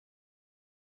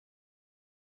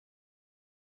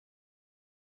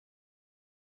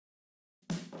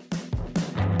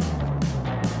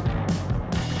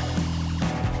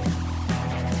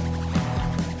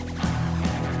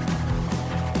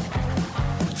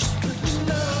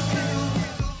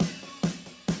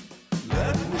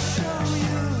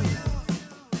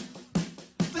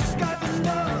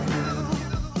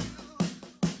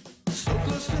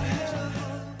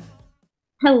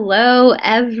Hello,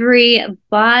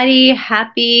 everybody.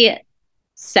 Happy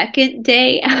second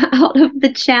day out of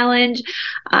the challenge.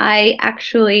 I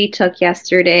actually took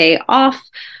yesterday off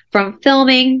from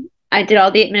filming. I did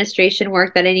all the administration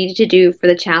work that I needed to do for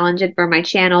the challenge and for my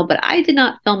channel, but I did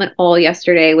not film at all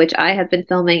yesterday, which I have been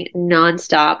filming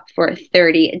nonstop for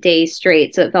 30 days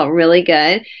straight. So it felt really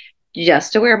good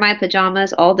just to wear my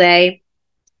pajamas all day.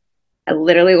 I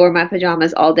literally wore my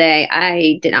pajamas all day.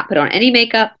 I did not put on any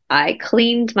makeup. I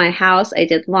cleaned my house. I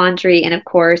did laundry. And of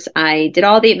course, I did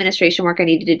all the administration work I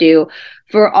needed to do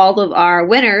for all of our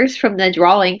winners from the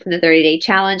drawing from the 30-day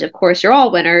challenge. Of course, you're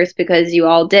all winners because you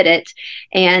all did it.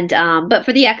 And but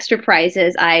for the extra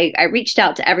prizes, I reached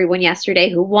out to everyone yesterday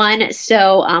who won.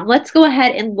 So let's go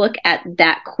ahead and look at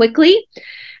that quickly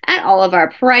at all of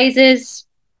our prizes.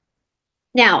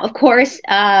 Now, of course,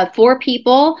 4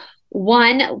 people.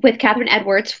 One with Catherine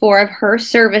Edwards for of her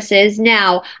services.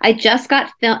 Now, I just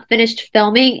got finished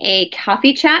filming a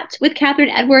coffee chat with Catherine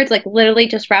Edwards, like literally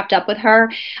just wrapped up with her.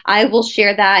 I will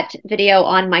share that video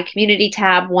on my community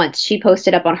tab once she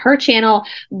posted up on her channel.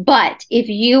 But if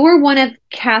you were one of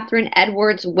Catherine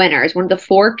Edwards' winners, one of the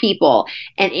 4 people,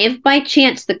 and if by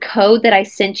chance the code that I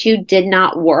sent you did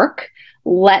not work,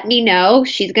 let me know.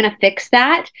 She's going to fix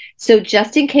that. So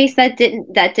just in case that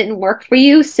didn't work for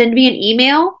you, send me an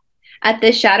email at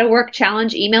the Shadow Work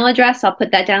Challenge email address. I'll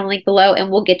put that down in the link below and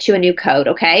we'll get you a new code,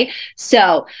 okay?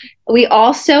 So we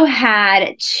also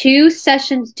had 2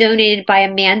 sessions donated by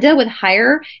Amanda with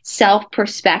Higher Self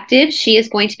Perspective. She is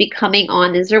going to be coming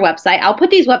on, this is her website. I'll put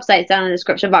these websites down in the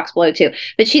description box below too.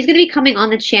 But she's going to be coming on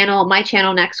the channel, my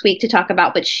channel next week to talk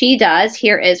about what she does.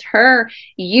 Here is her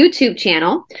YouTube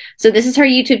channel. So this is her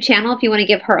YouTube channel if you want to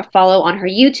give her a follow on her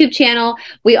YouTube channel.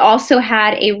 We also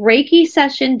had a Reiki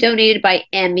session donated by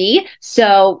Emmie.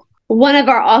 So one of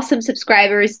our awesome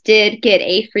subscribers did get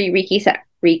a free Reiki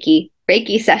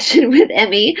session with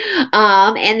Emmie.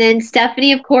 And then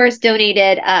Stephanie, of course,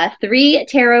 donated 3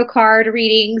 tarot card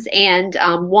readings, and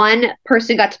 1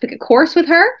 person got to pick a course with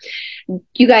her.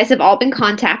 You guys have all been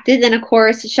contacted. Then, of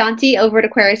course, Chanti over at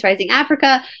Aquarius Rising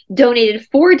Africa donated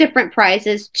 4 different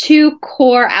prizes, 2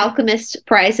 core alchemist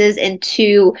prizes and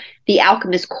 2 the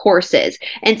alchemist courses.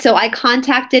 And so I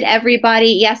contacted everybody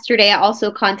yesterday. I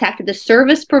also contacted the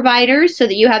service providers so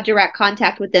that you have direct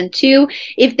contact with them too.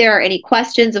 If there are any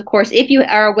questions, of course, if you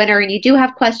are a winner and you do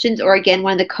have questions, or again,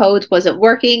 one of the codes wasn't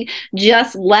working,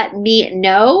 just let me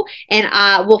know and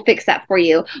we'll fix that for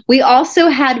you. We also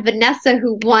had Vanessa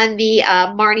who won the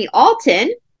Marnie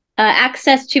Alton.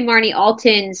 Access to Marnie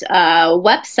Alton's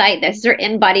website. This is her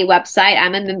InBody website.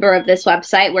 I'm a member of this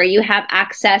website where you have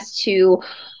access to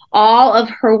all of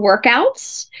her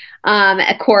workouts.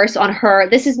 Of course, on her,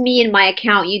 this is me and my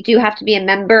account. You do have to be a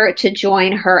member to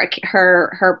join her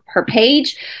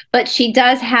page, but she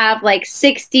does have like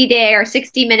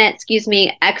 60-minute,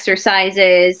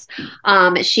 exercises.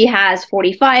 She has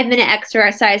 45-minute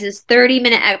exercises,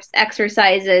 30-minute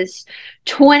exercises,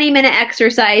 20-minute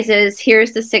exercises.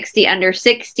 Here's the 60 under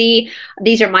 60.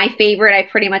 These are my favorite. I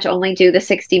pretty much only do the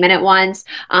 60-minute ones.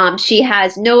 She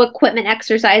has no equipment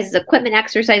exercises. Equipment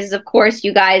exercises, of course,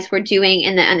 you guys were doing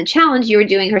in the challenge. You were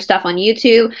doing her stuff on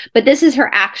YouTube, but this is her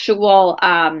actual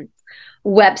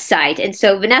website. And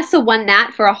so Vanessa won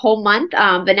that for a whole month.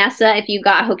 Vanessa, if you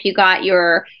got, I hope you got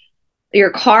your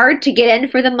card to get in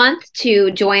for the month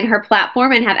to join her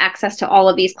platform and have access to all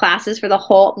of these classes for the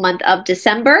whole month of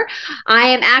December. I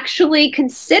am actually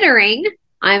considering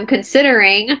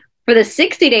for the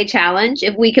 60-day challenge,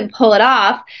 if we can pull it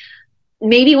off,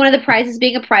 maybe one of the prizes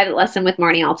being a private lesson with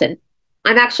Marnie Alton.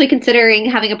 I'm actually considering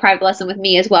having a private lesson with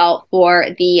me as well for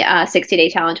the 60-day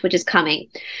challenge, which is coming.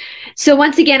 So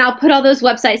once again, I'll put all those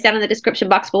websites down in the description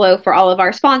box below for all of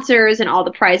our sponsors and all the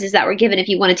prizes that were given if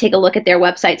you want to take a look at their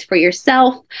websites for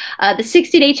yourself. The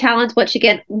 60-day challenge, once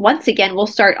again, will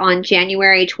start on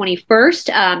January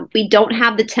 21st. We don't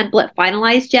have the template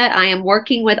finalized yet. I am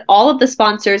working with all of the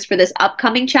sponsors for this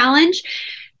upcoming challenge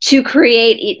to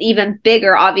create it even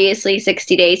bigger. Obviously,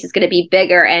 60 days is going to be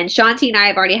bigger. And Chanti and I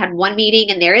have already had 1 meeting,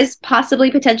 and there is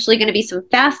potentially going to be some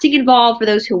fasting involved for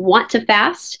those who want to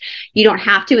fast. You don't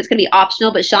have to. It's going to be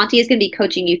optional, but Chanti is going to be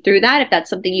coaching you through that. If that's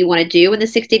something you want to do in the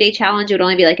 60-day challenge, it would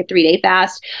only be like a 3-day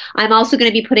fast. I'm also going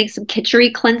to be putting some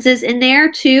Khichdi cleanses in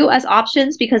there too as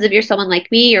options, because if you're someone like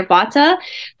me or Vata,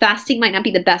 fasting might not be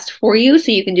the best for you.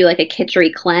 So you can do like a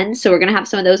Khichdi cleanse. So we're going to have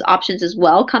some of those options as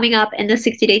well coming up in the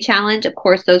 60-day challenge. Of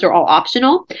course, those are all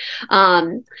optional.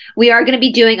 We are going to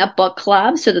be doing a book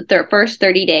club. So the first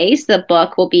 30 days, the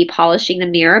book will be Polishing the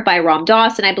Mirror by Ram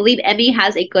Dass. And I believe Emmie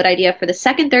has a good idea for the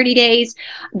second 30 days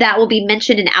that will be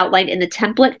mentioned and outlined in the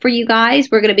template for you guys.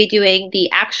 We're going to be doing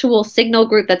the actual Signal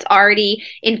group that's already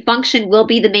in function, will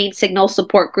be the main Signal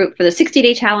support group for the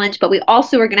 60-day challenge. But we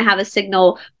also are going to have a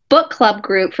Signal book club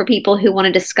group for people who want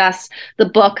to discuss the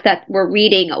book that we're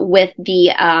reading with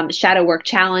the shadow work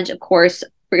challenge. Of course,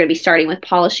 we're going to be starting with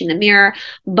Polishing the Mirror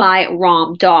by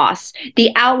Ram Dass.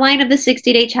 The outline of the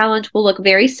 60-day challenge will look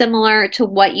very similar to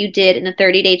what you did in the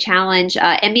 30-day challenge.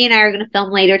 Emmie and I are going to film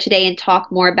later today and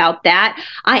talk more about that.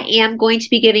 I am going to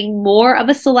be giving more of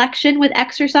a selection with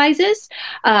exercises.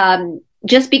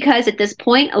 Just because at this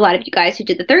point, a lot of you guys who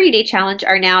did the 30-day challenge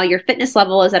are now, your fitness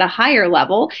level is at a higher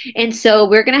level. And so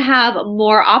we're going to have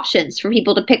more options for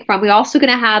people to pick from. We're also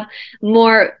going to have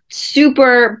more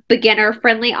super beginner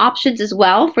friendly options as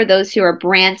well for those who are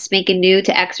brand spanking new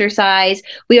to exercise.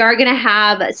 We are going to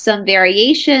have some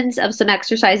variations of some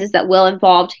exercises that will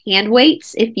involve hand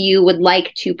weights if you would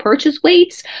like to purchase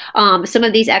weights. Some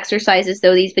of these exercises,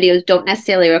 though, these videos don't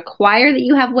necessarily require that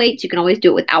you have weights. You can always do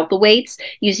it without the weights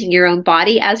using your own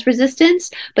body as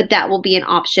resistance, but that will be an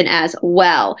option as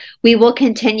well. We will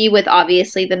continue with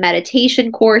obviously the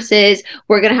meditation courses.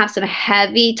 We're going to have some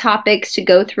heavy topics to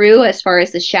go through as far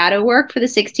as the shadow work for the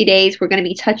 60 days. We're going to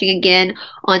be touching again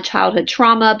on childhood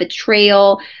trauma,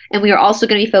 betrayal, and we are also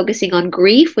going to be focusing on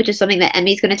grief, which is something that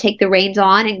Emmie's going to take the reins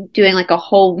on and doing like a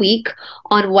whole week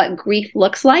on what grief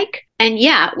looks like. And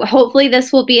yeah, hopefully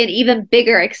this will be an even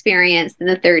bigger experience than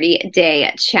the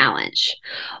 30-day challenge.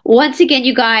 Once again,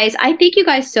 you guys, I thank you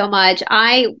guys so much.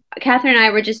 Catherine and I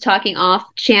were just talking off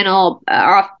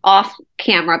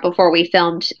camera before we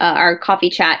filmed our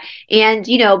coffee chat. And,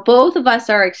 you know, both of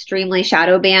us are extremely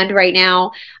shadow banned right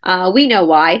now. We know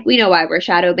why. We know why we're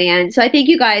shadow banned. So I thank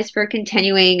you guys for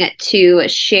continuing to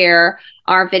share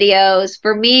our videos.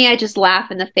 For me, I just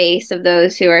laugh in the face of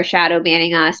those who are shadow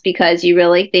banning us because you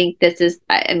really think this is,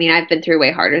 I mean, I've been through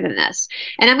way harder than this.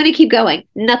 And I'm going to keep going.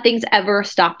 Nothing's ever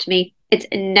stopped me. It's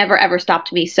never, ever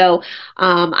stopped me. So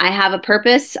I have a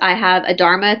purpose. I have a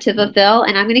dharma to fulfill,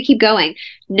 and I'm going to keep going.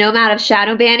 No amount of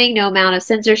shadow banning, no amount of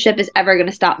censorship is ever going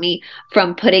to stop me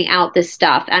from putting out this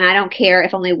stuff. And I don't care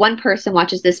if only one person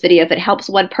watches this video. If it helps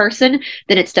one person,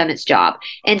 then it's done its job.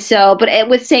 And so, but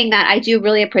with saying that, I do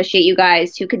really appreciate you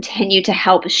guys who continue to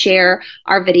help share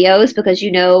our videos because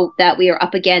you know that we are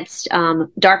up against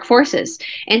dark forces.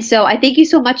 And so I thank you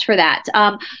so much for that.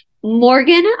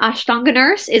 Morgan, Ashtanga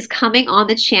Nurse, is coming on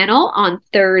the channel on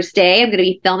Thursday. I'm going to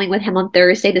be filming with him on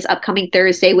Thursday, this upcoming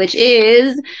Thursday, which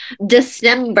is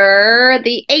December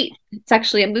the 8th. It's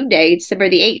actually a moon day,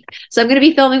 December the 8th. So I'm going to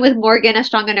be filming with Morgan,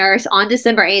 Ashtanga Nurse, on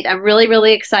December 8th. I'm really,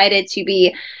 really excited to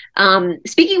be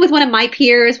speaking with one of my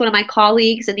peers, one of my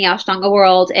colleagues in the Ashtanga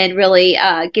world, and really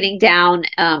getting down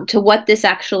to what this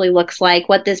actually looks like,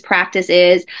 what this practice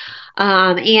is.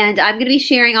 And I'm going to be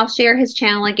sharing, I'll share his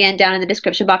channel again down in the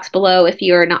description box below if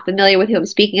you're not familiar with who I'm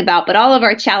speaking about. But all of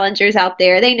our challengers out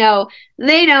there, they know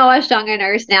Ashtanga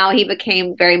Nurse now. He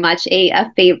became very much a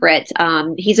favorite.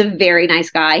 He's a very nice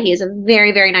guy. He is a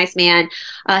very, very nice man.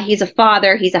 He's a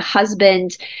father. He's a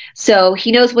husband. So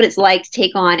he knows what it's like to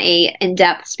take on a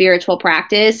in-depth spiritual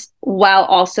practice while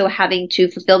also having to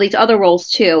fulfill these other roles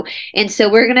too. And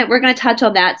so we're gonna touch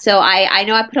on that. So I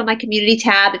know I put on my community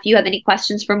tab if you have any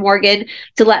questions for Morgan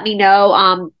to let me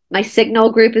know. My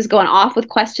Signal group is going off with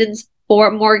questions for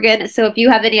Morgan. So if you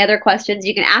have any other questions,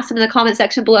 you can ask them in the comment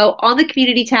section below on the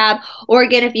community tab. Or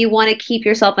again, if you want to keep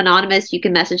yourself anonymous, you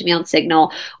can message me on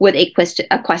Signal with a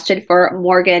question for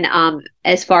Morgan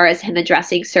as far as him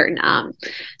addressing certain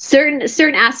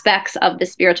aspects of the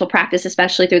spiritual practice,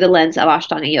 especially through the lens of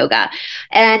Ashtanga Yoga.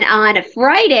 And on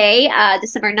Friday,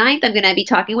 December 9th, I'm going to be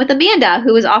talking with Amanda,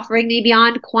 who is offering me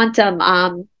Beyond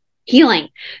Quantum healing.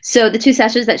 So the 2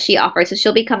 sessions that she offers, so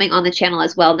she'll be coming on the channel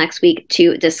as well next week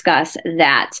to discuss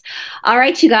that. All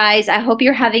right, you guys, I hope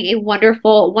you're having a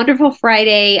wonderful, wonderful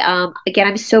Friday. Again,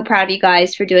 I'm so proud of you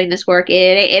guys for doing this work. It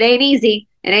ain't easy.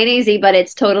 It ain't easy, but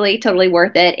it's totally, totally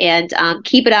worth it. And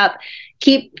keep it up.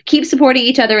 Keep supporting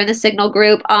each other in the Signal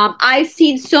group. I've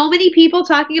seen so many people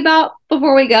talking about,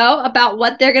 before we go, about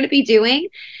what they're going to be doing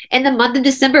in the month of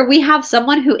December. We have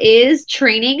someone who is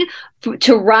training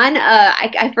to run,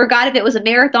 I forgot if it was a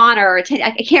marathon or I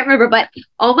can't remember, but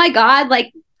oh my God,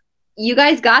 like, you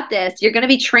guys got this. You're going to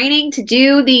be training to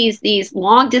do these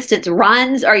long distance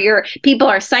runs, or your people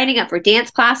are signing up for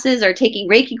dance classes or taking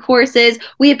Reiki courses.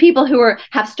 We have people who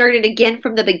have started again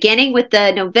from the beginning with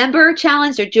the November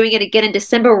challenge. They're doing it again in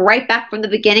December, right back from the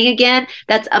beginning again.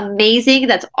 That's amazing.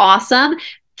 That's awesome.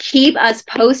 keep us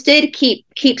posted,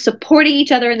 keep supporting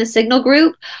each other in the Signal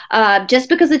group. Just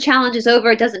because the challenge is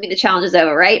over, it doesn't mean the challenge is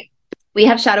over, right? We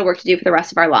have shadow work to do for the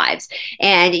rest of our lives.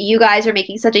 And you guys are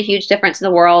making such a huge difference in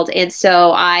the world. And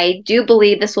so I do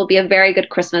believe this will be a very good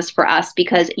Christmas for us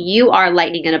because you are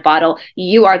lightning in a bottle.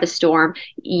 You are the storm.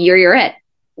 You're it.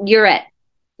 You're it.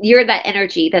 You're that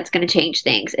energy that's going to change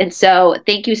things. And so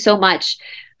thank you so much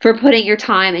for putting your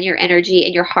time and your energy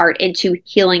and your heart into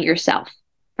healing yourself,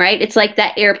 right? It's like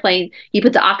that airplane. You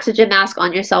put the oxygen mask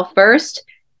on yourself first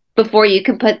before you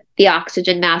can put the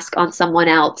oxygen mask on someone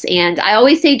else. And I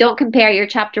always say, don't compare your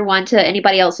chapter 1 to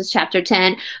anybody else's chapter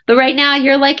 10. But right now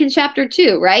you're like in chapter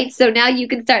 2, right? So now you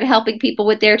can start helping people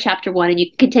with their chapter 1 and you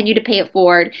can continue to pay it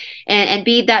forward and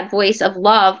be that voice of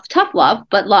love, tough love,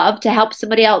 but love to help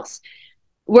somebody else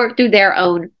work through their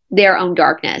own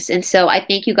darkness. And so I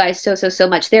thank you guys so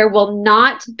much. There will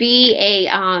not be a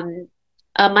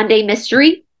Monday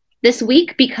mystery this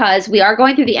week because we are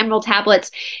going through the Emerald Tablets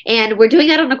and we're doing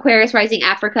that on Aquarius Rising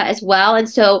Africa as well. And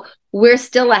so we're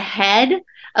still ahead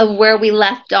of where we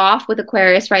left off with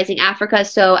Aquarius Rising Africa.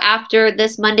 So after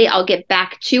this Monday, I'll get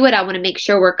back to it. I want to make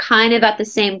sure we're kind of at the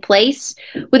same place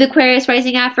with Aquarius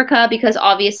Rising Africa because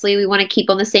obviously we want to keep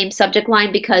on the same subject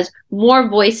line because more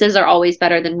voices are always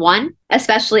better than one,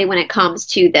 especially when it comes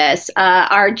to this.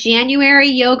 Our January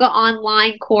yoga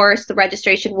online course, the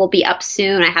registration will be up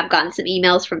soon. I have gotten some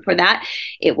emails for that.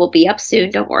 It will be up soon.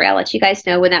 Don't worry. I'll let you guys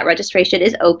know when that registration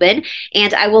is open.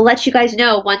 And I will let you guys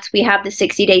know once we have the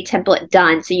 60-day template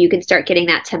done so you can start getting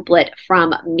that template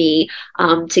from me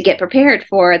to get prepared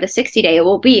for the 60-day. It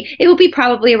will be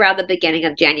probably around the beginning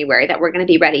of January that we're going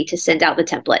to be ready to send out the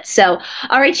template. So,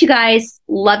 all right, you guys.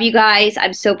 Love you guys.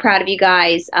 I'm so proud of you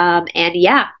guys. And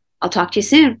yeah, I'll talk to you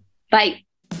soon. Bye.